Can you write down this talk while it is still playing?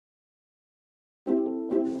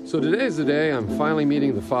So today's the day I'm finally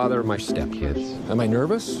meeting the father of my stepkids. Am I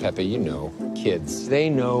nervous? Pepe, you know, kids, they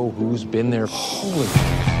know who's been there. Holy...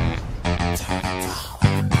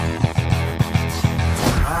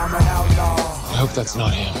 I hope that's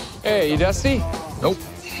not him. Hey, you Dusty? Nope.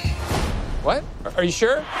 What? Are you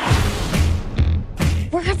sure?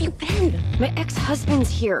 Where have you been? My ex-husband's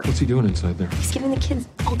here. What's he doing inside there? He's giving the kids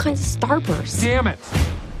all kinds of starbursts. Damn it!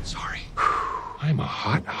 Sorry. I'm a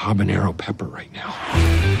hot habanero pepper right now.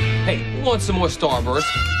 Hey, want some more Starburst?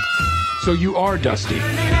 So you are Dusty.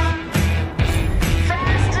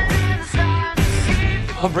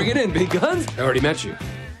 I'll bring it in, big guns. I already met you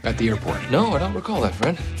at the airport. No, I don't recall that,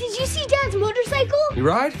 friend. Did you see Dad's motorcycle? You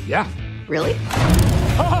ride? Yeah. Really?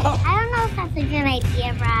 I don't know if that's a good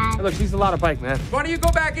idea, Brad. Hey, look, she's a lot of bike, man. Why don't you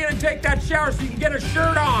go back in and take that shower so you can get a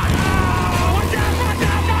shirt on?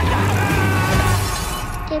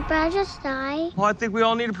 Did Brad just die? Well, I think we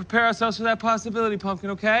all need to prepare ourselves for that possibility,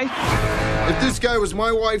 Pumpkin, okay? If this guy was my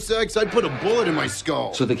wife's ex, I'd put a bullet in my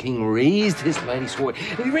skull. So the king raised his mighty sword,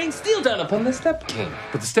 and he rained steel down upon the Step King.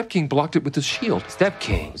 But the Step King blocked it with his shield. Step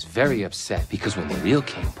King was very upset because when the real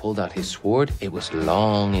king pulled out his sword, it was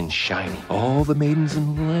long and shiny. All the maidens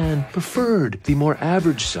in the land preferred the more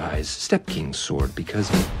average size Step King's sword because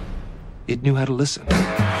it knew how to listen.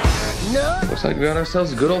 No. Looks like we got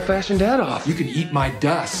ourselves a good old-fashioned dad-off. You can eat my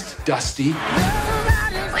dust, Dusty.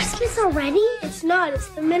 Christmas already? It's not. It's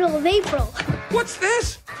the middle of April. What's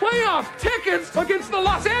this? Playoff tickets against the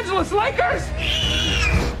Los Angeles Lakers?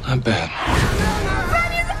 I'm bad.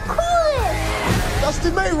 Brad, you're the coolest! Dusty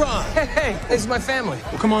Mayron. Hey, this is my family.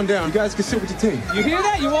 Well, come on down. You guys can sit with your team. You hear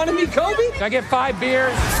that? You wanted me, Kobe? Can I get 5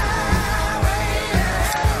 beers?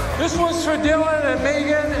 This one's for Dylan and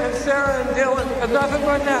Megan and Sarah and Dylan. And nothing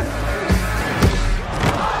but that.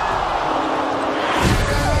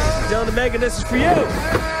 Dylan and Megan, this is for you.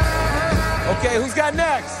 Okay, who's got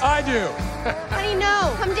next? I do. Honey,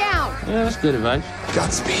 no. Come down. Yeah, that's good advice.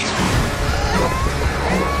 Godspeed.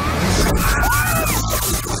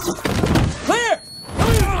 Clear!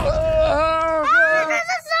 There's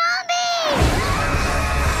a zombie!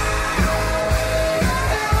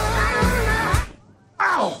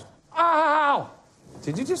 Ow! Ow!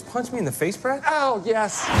 Did you just punch me in the face, Brad? Oh,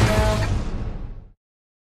 yes.